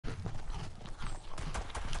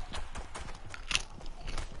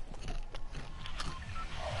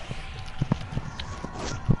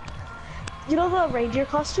you know the reindeer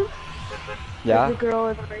costume? Yeah? Like the girl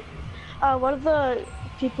and the reindeer. One of the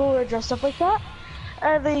people were dressed up like that,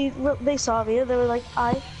 and they saw me and they were like,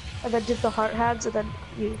 I, and then did the heart hands and then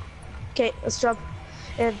you. Okay, let's jump.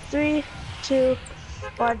 In 3, 2,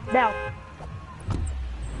 1, now.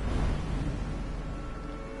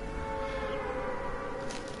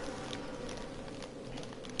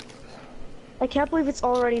 I can't believe it's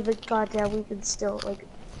already the goddamn weekend still. Like,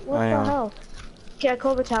 what I the know. hell? Okay, I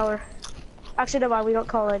call the tower. Actually, never mind, we don't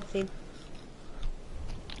call anything.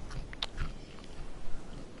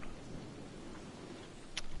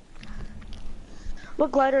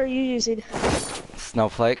 What glider are you using?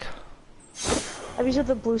 Snowflake. I'm using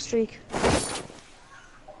the blue streak.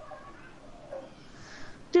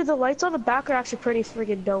 Dude, the lights on the back are actually pretty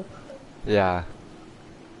friggin' dope. Yeah.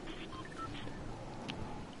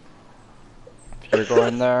 If you're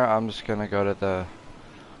going there, I'm just gonna go to the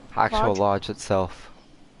actual lodge itself.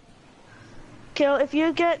 Okay, well, if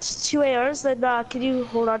you get 2 ARs, then can you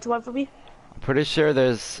hold on to one for me? I'm pretty sure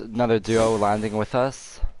there's another duo landing with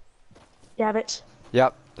us. Damn it.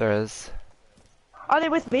 Yep, there is. Are they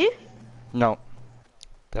with me? No.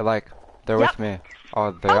 They're Yep. with me.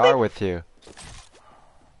 Oh, they Help are me. with you.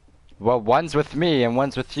 Well, one's with me and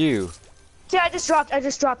one's with you. Yeah, I just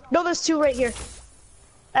dropped. No, there's 2 right here.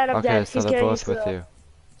 And I'm Okay, dead. so He's they're getting both used to with you.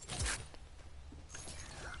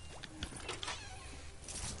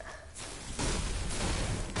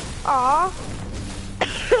 Aww.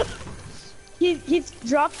 he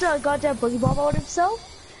dropped a goddamn boogie bomb on himself,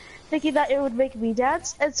 thinking that it would make me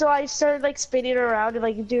dance, and so I started like spinning around and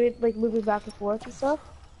like doing like moving back and forth and stuff.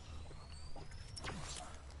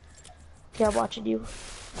 Okay, I'm watching you.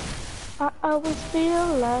 I always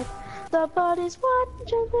feel like somebody's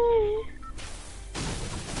watching me.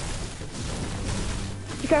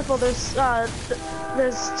 Be careful, there's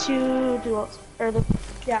 2 duos.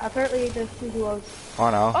 Yeah, apparently there's 2 duos. Oh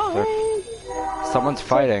no. Oh, hey! Someone's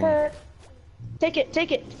fighting. Take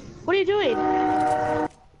it. What are you doing?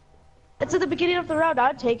 It's at the beginning of the round,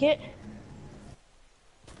 I'd take it.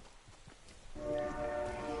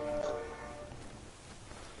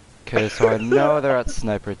 Okay, so I know they're at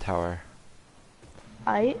Sniper Tower.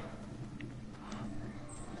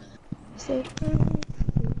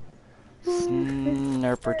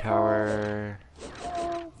 Sniper Tower.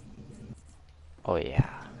 Oh yeah.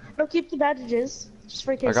 Don't keep the bandages, just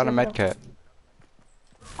for case. I got a med kit.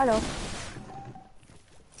 I know.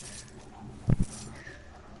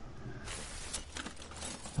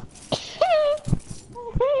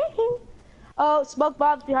 Oh, smoke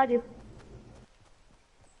bombs behind you.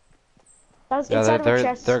 That was inside of a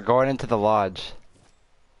chest. They're going into the lodge.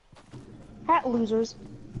 Hat losers.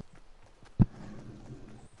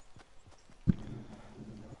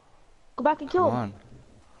 Go back and kill him.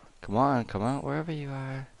 Come on, wherever you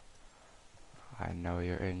are. I know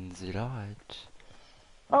you're in the lodge.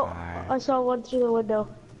 Oh, I saw one through the window.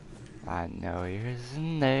 I know you're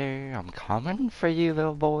in there. I'm coming for you,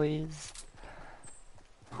 little boys.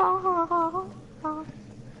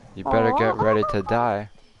 You better get ready to die.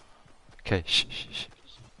 Okay, shh.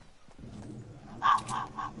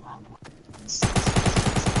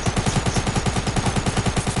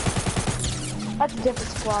 That's a different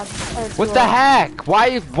squad. What the heck? Why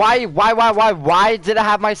did I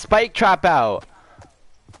have my spike trap out?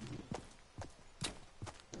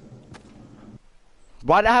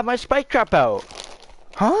 Why did I have my spike trap out?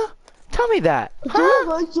 Huh? Tell me that.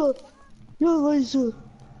 Huh?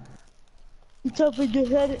 You're tapping your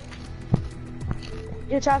head.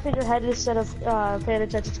 You're tapping your head instead of paying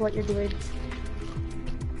attention to what you're doing.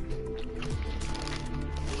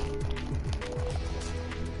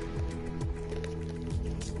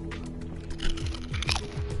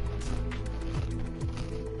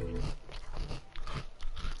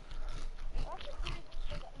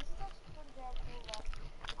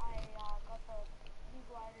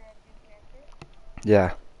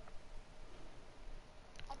 Yeah.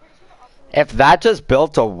 If that just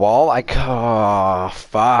built a wall, oh,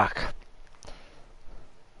 fuck.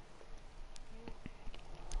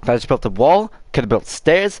 If I just built a wall, could have built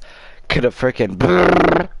stairs, could have freaking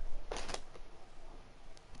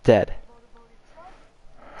dead.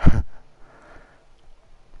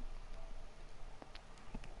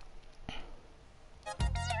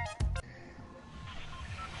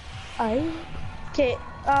 Okay,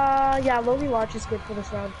 yeah, Lonely Lodge is good for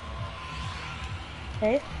this round.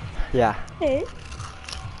 Hey? Yeah. Hey?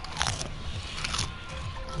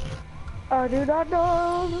 I do not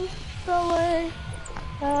know the way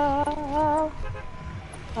out.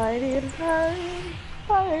 I need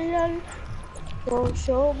help. Don't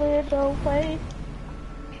show me the way.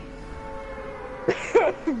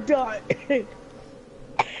 Die.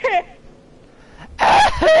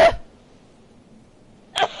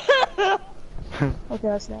 Okay,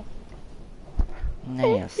 that's enough.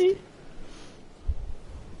 Nasty.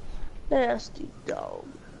 Nasty dog.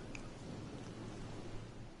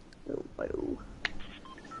 Oh, oh.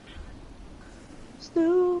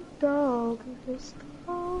 Snoop Dogg, just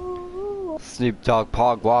go. Snoop Dogg,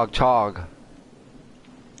 Pog, Wog, Chog.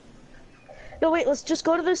 No, wait, let's just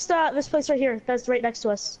go to this place right here. That's right next to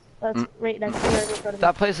us. That's right next to where we're going to be.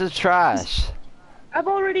 That place is trash. I'm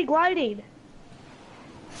already gliding.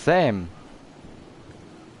 Same.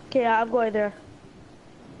 Okay, yeah, I'm going there.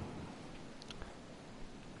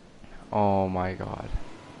 Oh my god.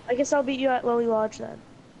 I guess I'll meet you at Lily Lodge then.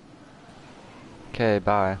 Okay,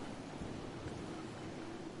 bye.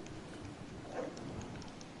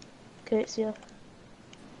 Okay, see ya.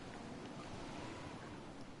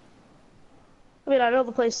 I mean, I know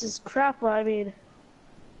the place is crap, but I mean...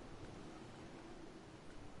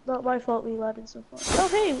 Not my fault we landed so far. Oh,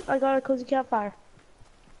 hey! I got a cozy campfire.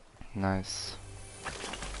 Nice.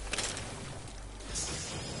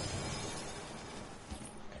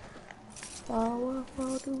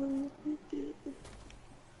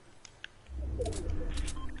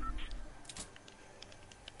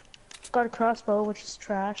 Got a crossbow, which is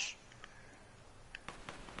trash.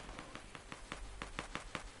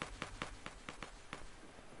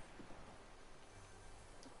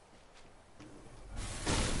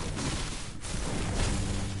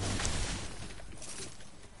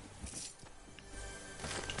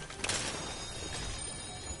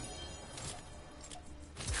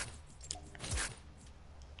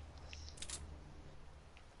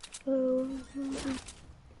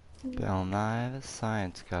 Bill Nye the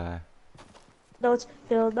Science Guy. No, it's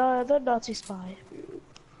Bill Nye the Nazi Spy.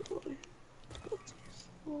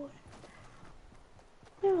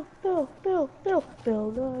 Bill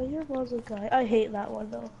Nye, your mom's a guy. I hate that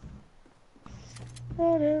one though.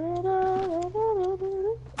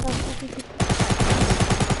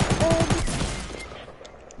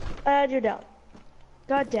 And you're down.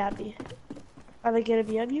 God damn me. Are they gonna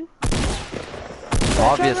be on you?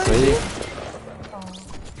 Obviously.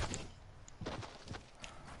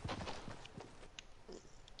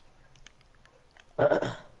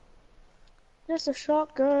 Just a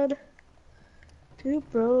shotgun. Two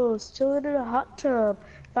bros chilling in a hot tub.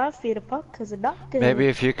 5 feet apart cause I'm not good. Maybe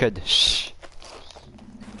if you could shh.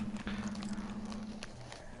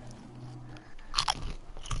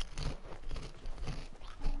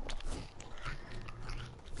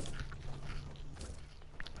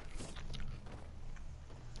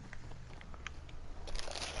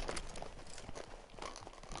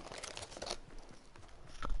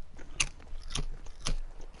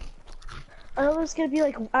 I know there's gonna be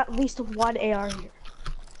like at least one AR here.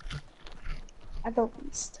 At the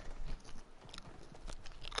least.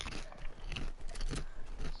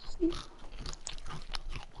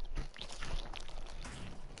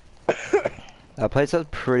 That place has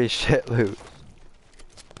pretty shit loot.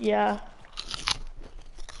 Yeah.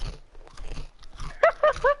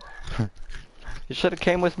 You should have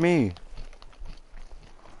came with me.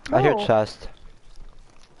 No. I hear chest.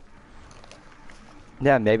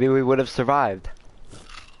 Yeah, maybe we would have survived.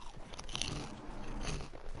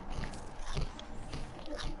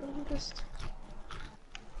 Just...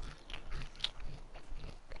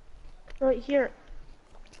 Right here.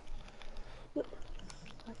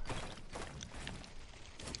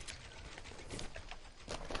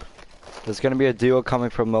 There's gonna be a duo coming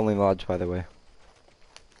from Lonely Lodge, by the way.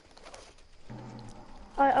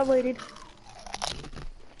 I'm waiting.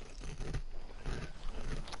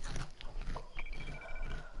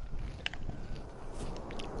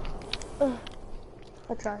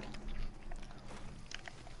 I tried.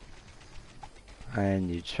 And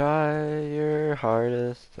you try your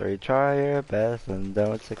hardest, or you try your best and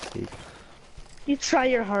don't succeed. You try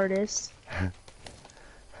your hardest.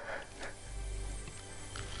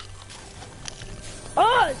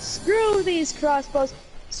 Oh, screw these crossbows.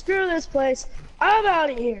 Screw this place. I'm out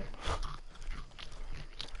of here.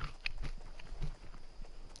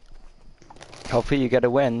 Hopefully you get a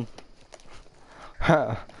win.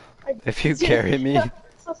 If you carry me.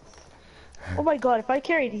 Oh my god, if I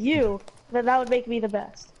carried you, then that would make me the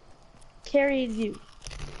best. Carrying you.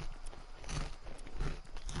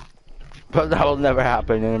 But that will never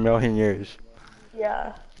happen in a million years.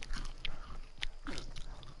 Yeah.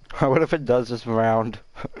 What if it does this round?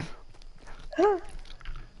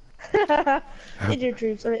 In your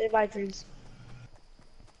dreams, or in my dreams.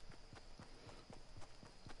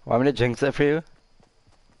 Want me to jinx it for you?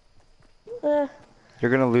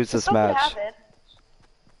 You're gonna lose this Something match. happened.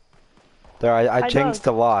 There, I I know. jinxed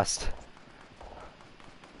the lost.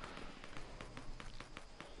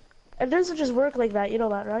 It doesn't just work like that. You know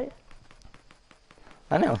that, right?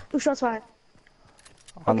 I know. Who shots fire?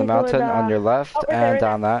 On the Okay, good. mountain, on your Oh, left, right there, and right there.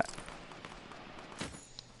 down that.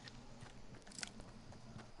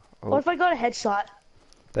 What Oh, if I got a headshot?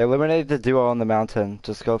 they eliminated the duo on the mountain.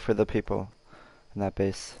 Just go for the people in that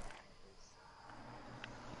base.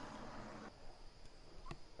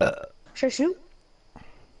 Should I shoot?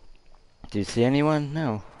 Do you see anyone?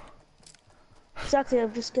 No. Exactly.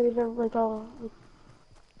 I'm just getting them like all. Like,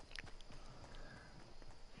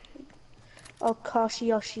 oh,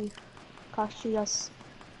 Kashiyoshi. Kashiyas.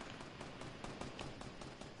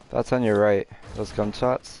 That's on your right. Those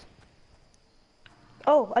gunshots.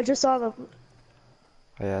 Oh, I just saw them.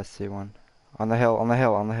 Oh yeah, I see one. On the hill, on the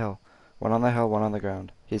hill, on the hill. One on the hill, one on the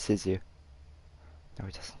ground. He sees you. No,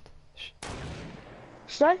 he doesn't. Shh.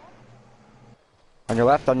 Should I? On your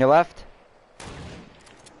left, on your left.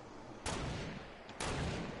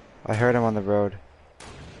 I heard him on the road.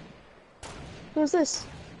 Who's this?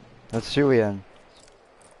 That's Julian.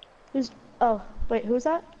 Who's? Oh, wait. Who's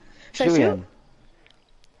that? Should I shoot? Julian.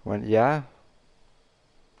 When, yeah?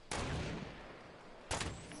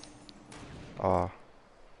 Oh.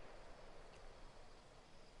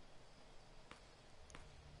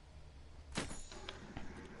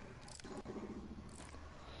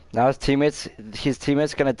 Now his teammates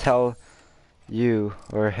gonna tell you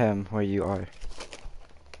or him where you are.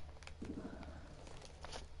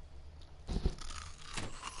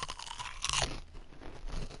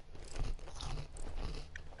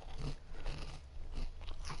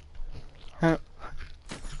 Huh.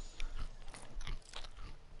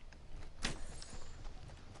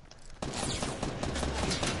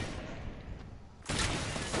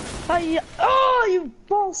 Oh, yeah. Oh, you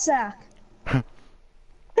ball sack.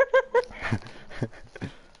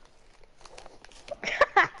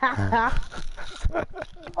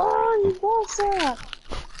 Oh, you ball sack.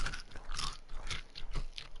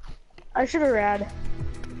 I should have ran.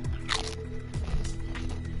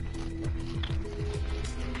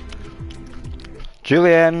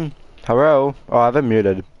 Julian! Hello? Oh, I have him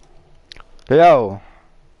muted. Yo!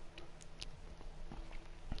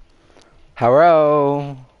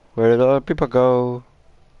 Hello? Where did all the people go?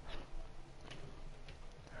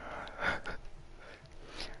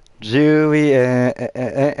 Julian.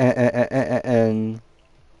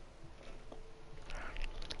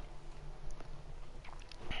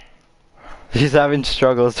 He's having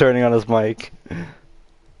struggles turning on his mic.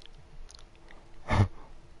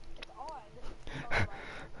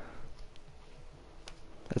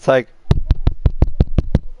 It's like...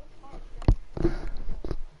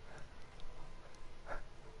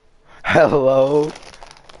 Hello?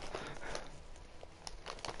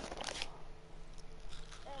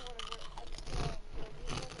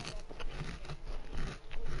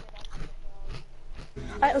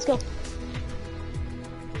 Alright, let's go.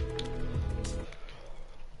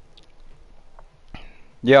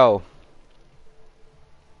 Yo.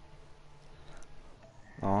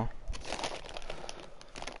 Oh.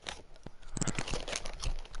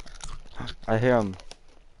 I hear him.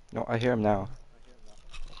 No, I hear him now.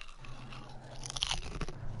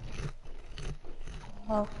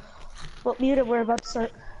 Oh. Well, muted, we're about to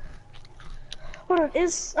start. Hold on,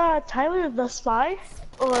 is Tyler the spy?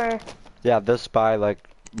 Or, Yeah, this by like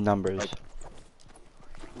numbers.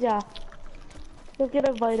 yeah. We're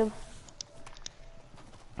gonna invite him.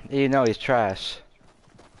 You know he's trash.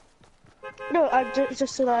 No,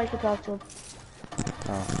 just so that I can talk to him.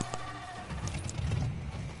 Oh.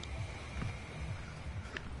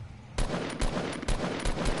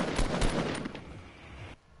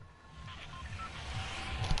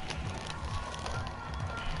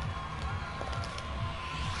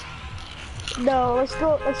 No, let's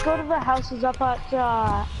go to the houses up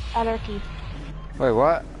at, Anarchy. Wait,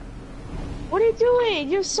 what? What are you doing?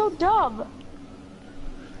 You're so dumb.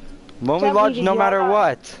 When we Can't lodge believe no you are matter not.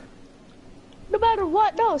 what. No matter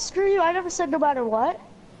what? No, screw you. I never said no matter what.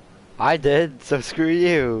 I did, so screw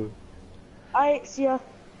you. Alright, see ya.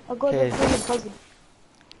 I'll go to Okay. the freaking cousin.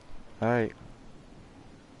 Alright.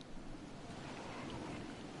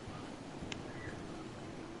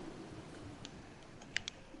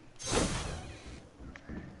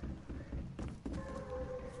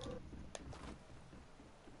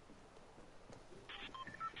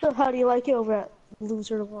 So how do you like it over at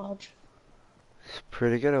Loser Lodge? It's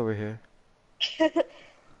pretty good over here. Oh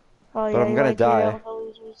But yeah, I'm you gonna like hanging out die. with the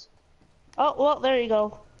losers. Oh, well, there you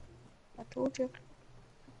go. I told you.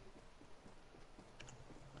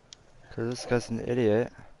 Cause this guy's an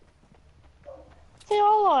idiot. They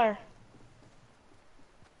all are.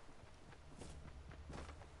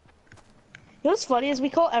 You know what's funny is we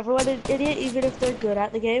call everyone an idiot even if they're good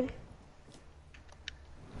at the game.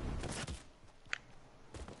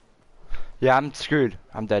 Yeah, I'm screwed.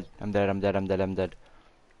 I'm dead. I'm dead. I'm dead. I'm dead. I'm dead.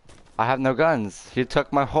 I have no guns. He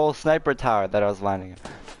took my whole sniper tower that I was landing in.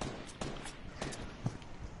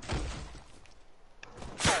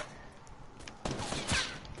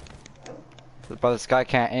 But this guy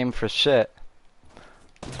can't aim for shit.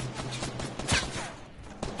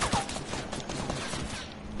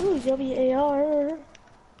 Ooh, yummy AR.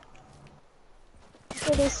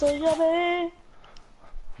 It is so yummy.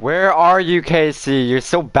 Where are you, Casey? You're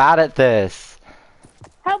so bad at this.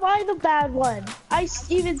 How am I the bad one?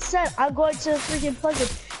 Even said I'm going to freaking plug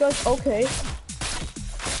it. You're like, okay.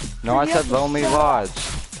 No, I Then you have said to Lonely shut up. Lodge.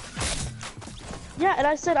 Yeah, and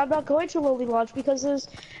I said I'm not going to Lonely Lodge because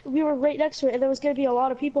we were right next to it and there was going to be a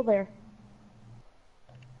lot of people there.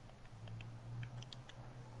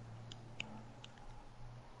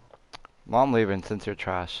 Well, I'm leaving since you're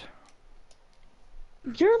trash.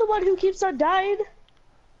 You're the one who keeps on dying.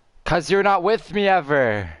 'Cause you're not with me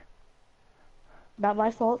ever. Not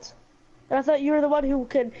my fault. And I thought you were the one who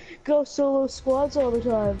could go solo squads all the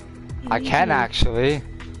time. I can Easy. actually.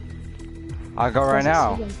 I'll go right Doesn't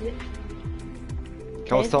now. seem like it.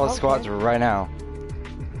 Go Okay, solo I don't squads care. right now.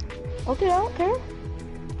 Okay, I don't care.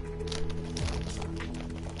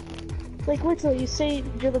 Like, literally, you say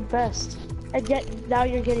you're the best, and yet now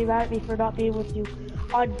you're getting mad at me for not being with you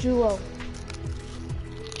on duo.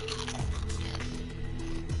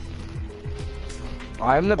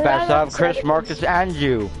 I'm the And best I out of said Chris, Marcus, and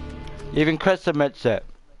you. Even Chris admits it.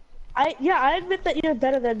 I admit that you're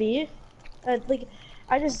better than me. Like,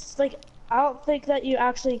 I don't think that you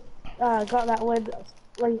actually got that win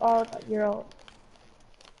like on your own.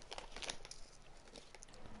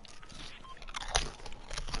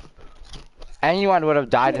 Anyone would have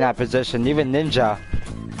died in that position, even Ninja.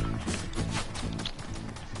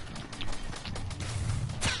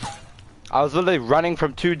 I was literally running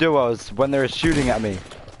from two duos when they were shooting at me.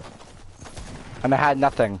 And I had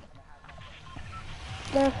nothing.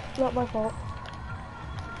 Nah, not my fault.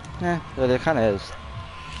 It kinda is.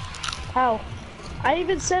 How? I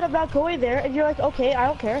even said I'm not going there, and you're like, okay, I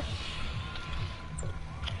don't care.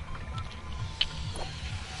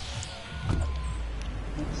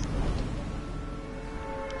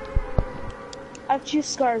 I have 2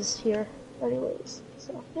 scars here, anyways.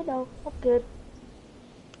 So, you know, I'm good.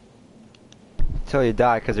 Until you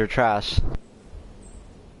die, 'cause you're trash.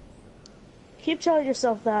 Keep telling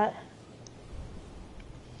yourself that.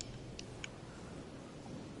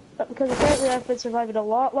 Because apparently I've been surviving a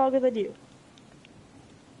lot longer than you.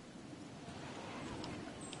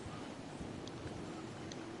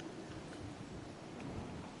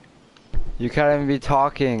 You can't even be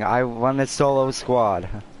talking. I won a solo squad.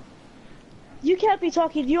 You can't be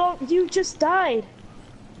talking, you just died.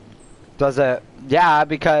 Does it? Yeah,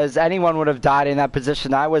 because anyone would have died in that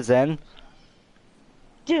position I was in.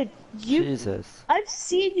 Dude, Jesus. I've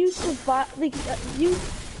seen you survive, like, you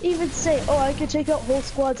even say, oh, I can take out whole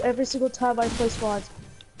squads every single time I play squads.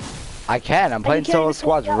 I can. I'm And playing you can't solo even take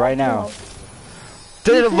squads me out right now. now.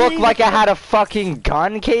 Did You it couldn't look even like I take- had a fucking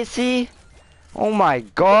gun, Casey? Oh my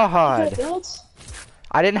You god. could've built?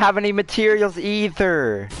 I didn't have any materials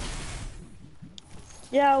either.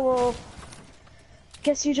 Yeah, well,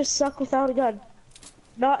 guess you just suck without a gun.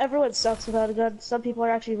 Not everyone sucks without a gun. Some people are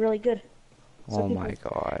actually really good. Some Oh people my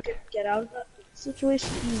god. can get out of that situation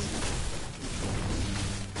easy.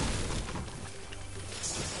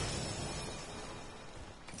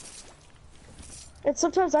 And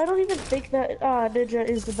sometimes I don't even think that Ninja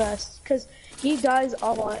is the best, because he dies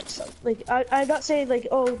a lot. So, like, I'm not saying, like,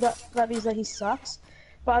 oh, that means that he sucks,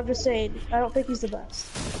 but I'm just saying, I don't think he's the best.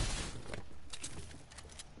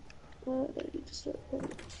 I need to start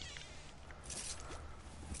playing.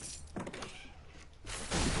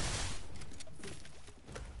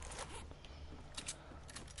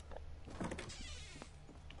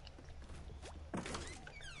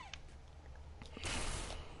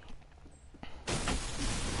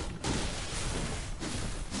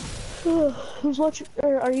 Who's watching?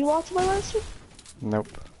 Or are you watching my live stream? Nope.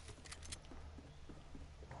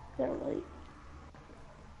 Yeah, right.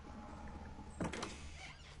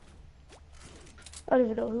 I don't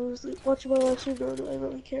even know who's watching my live stream, nor do I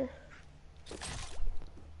really care.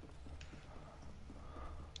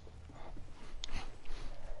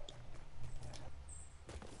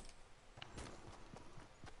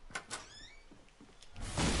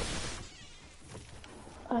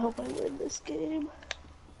 I hope I win this game.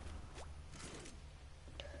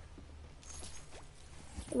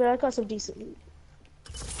 I mean, I got some decent loot.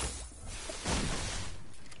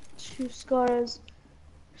 2 scars,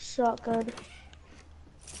 shotgun.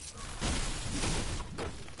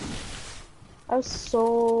 I was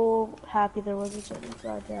so happy there wasn't any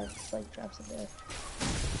goddamn like traps in there.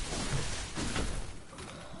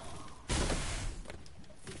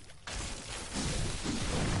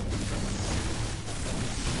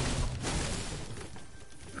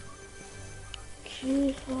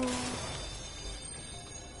 Jesus.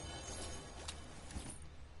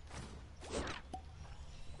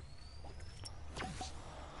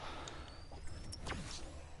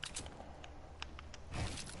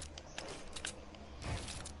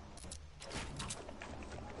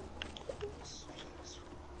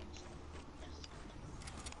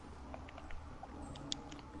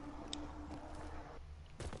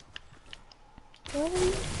 What are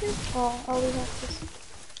you doing? Oh, all we have to see.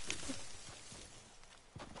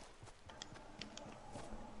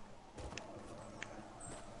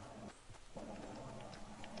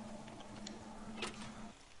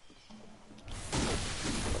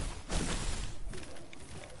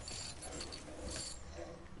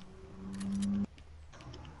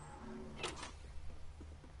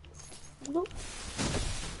 Nope.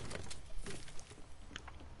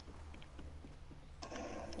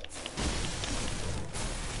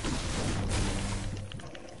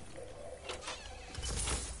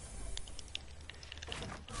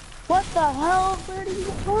 What the hell?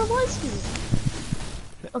 Where was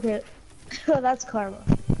he? Okay, that's karma.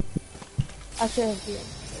 I should have been.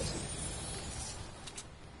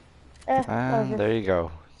 And Whatever. there you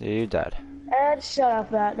go. You dead. And shut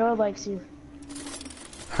up, Matt. No one likes you.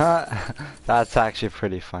 That's actually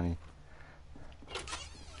pretty funny.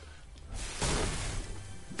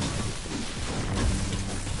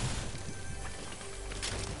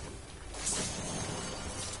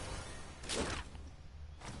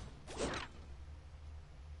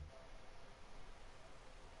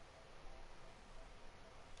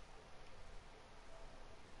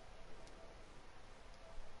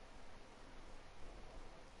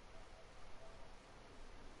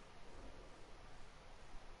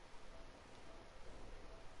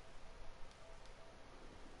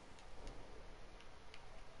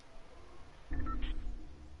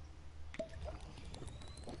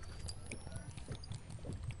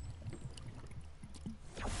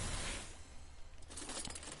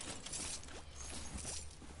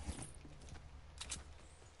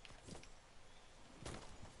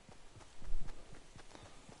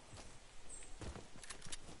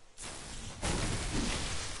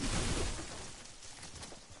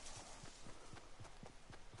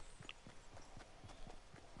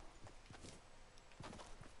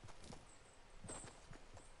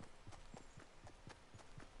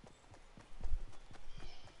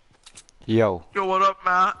 Yo. Yo, what up,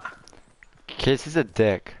 Matt? Casey's a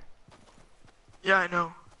dick. Yeah, I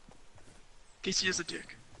know. Casey is a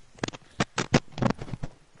dick.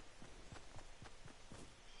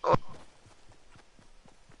 Oh.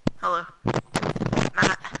 Hello.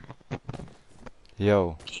 Matt,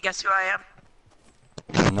 Yo. can you guess who I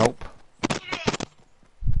am? Nope.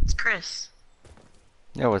 It's Chris.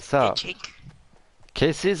 Yo, what's Hey, up? Jake.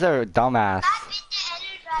 Casey's a dumbass.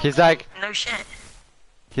 He's like, No shit.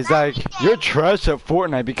 you're trash at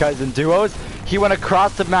Fortnite because in duos, he went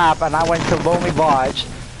across the map and I went to Lonely Lodge,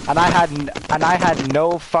 and I had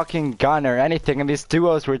no fucking gun or anything, and these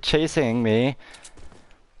duos were chasing me.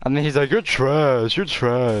 And then he's like, you're trash,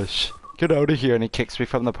 get out of here, and he kicks me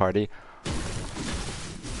from the party.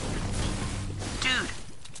 Dude.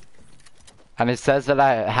 And he says that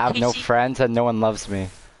I have no Casey- friends and no one loves me.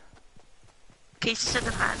 Casey said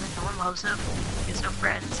the fact that no one loves him, he has no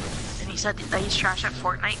friends, and he said that he's trash at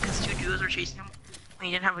Fortnite because 2 duos were chasing him when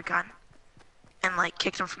he didn't have a gun, and like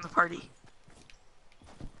kicked him from the party.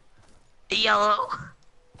 Yellow.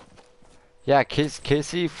 Yeah,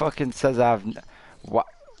 Casey fucking says I have. What?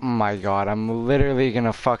 Oh my god, I'm literally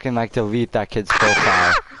gonna fucking like delete that kid's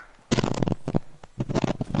profile.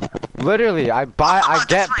 Literally, I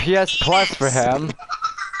get PS Plus for him.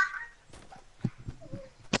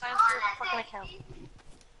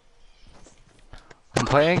 I'm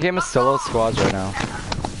playing a game of solo squads right now.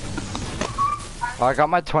 Oh, I got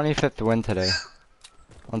my 25th win today.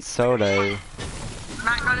 On Soday.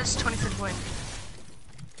 Matt got his 25th win.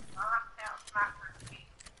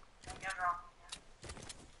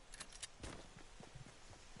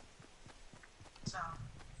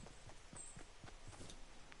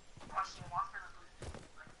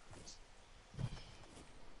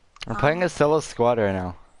 I'm playing a solo squad right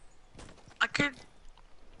now. I could.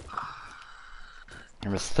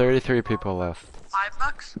 There's 33 people left.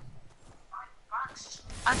 $5?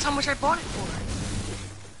 That's how much I bought it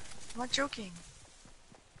for. I'm not joking.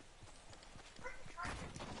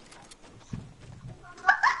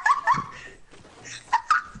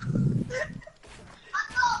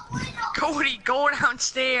 Cody, go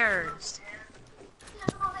downstairs.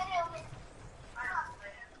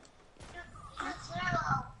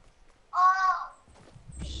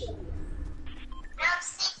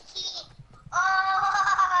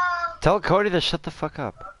 Tell Cody to shut the fuck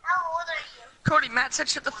up. Cody, Matt said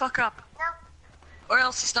shut the fuck up. Or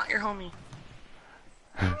else he's not your homie.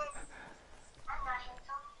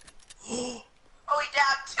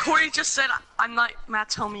 Cody just said I'm not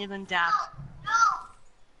Matt's homie and then dab.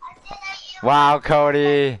 Wow,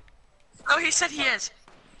 Cody. Oh, he said he is.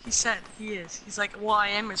 He said he is. He's like, well, I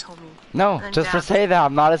am his homie. No, just for dab. say that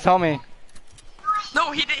I'm not his homie.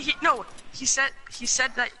 No, he did. No, he said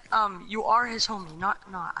that you are his homie. Not.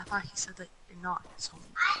 I thought he said that you're not his homie.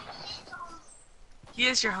 He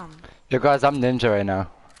is your homie. Yo guys, I'm ninja right now.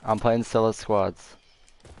 I'm playing solo squads.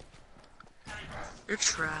 You're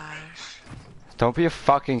trash. Don't be a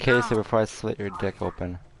fucking Casey before I slit your dick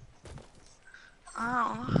open.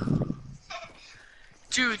 Oh.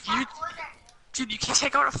 Dude, you can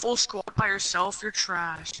take out a full squad by yourself. You're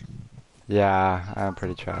trash. Yeah, I'm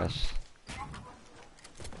pretty trash.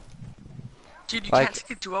 Dude, you Like- can't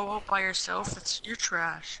take a duo out by yourself. You're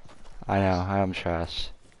trash. I know, I am trash.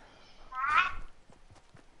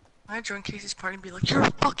 I join Casey's party and be like, you're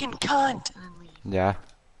a fucking cunt, and then leave. Yeah.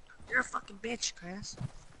 You're a fucking bitch, Chris.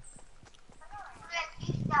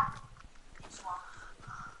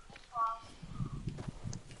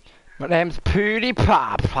 My name's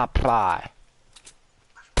PewDiePie.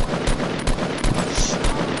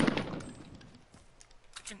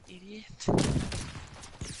 Fucking idiot.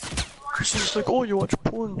 Chris is just like, oh, you watch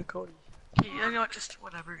porn, Cody. Okay, you know what, just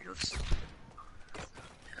whatever, you'll just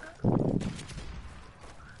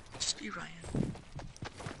be Ryan.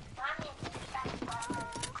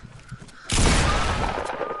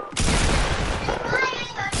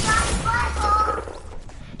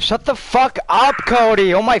 Shut the fuck up,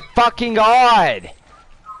 Cody! Oh my fucking god!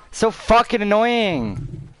 So fucking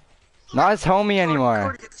annoying! Not his homie anymore.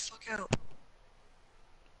 Cody, get the fuck out.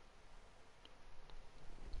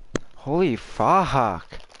 Holy fuck.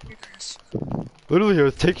 Here, Chris. Literally, I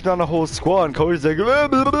was taking on a whole squad and Cody's like, blah,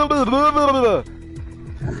 blah, blah, blah, blah, blah, blah.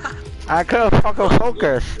 I couldn't fucking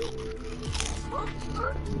focus.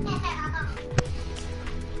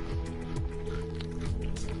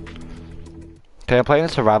 Okay, I'm playing in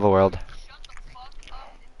survival world.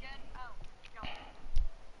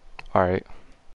 Alright.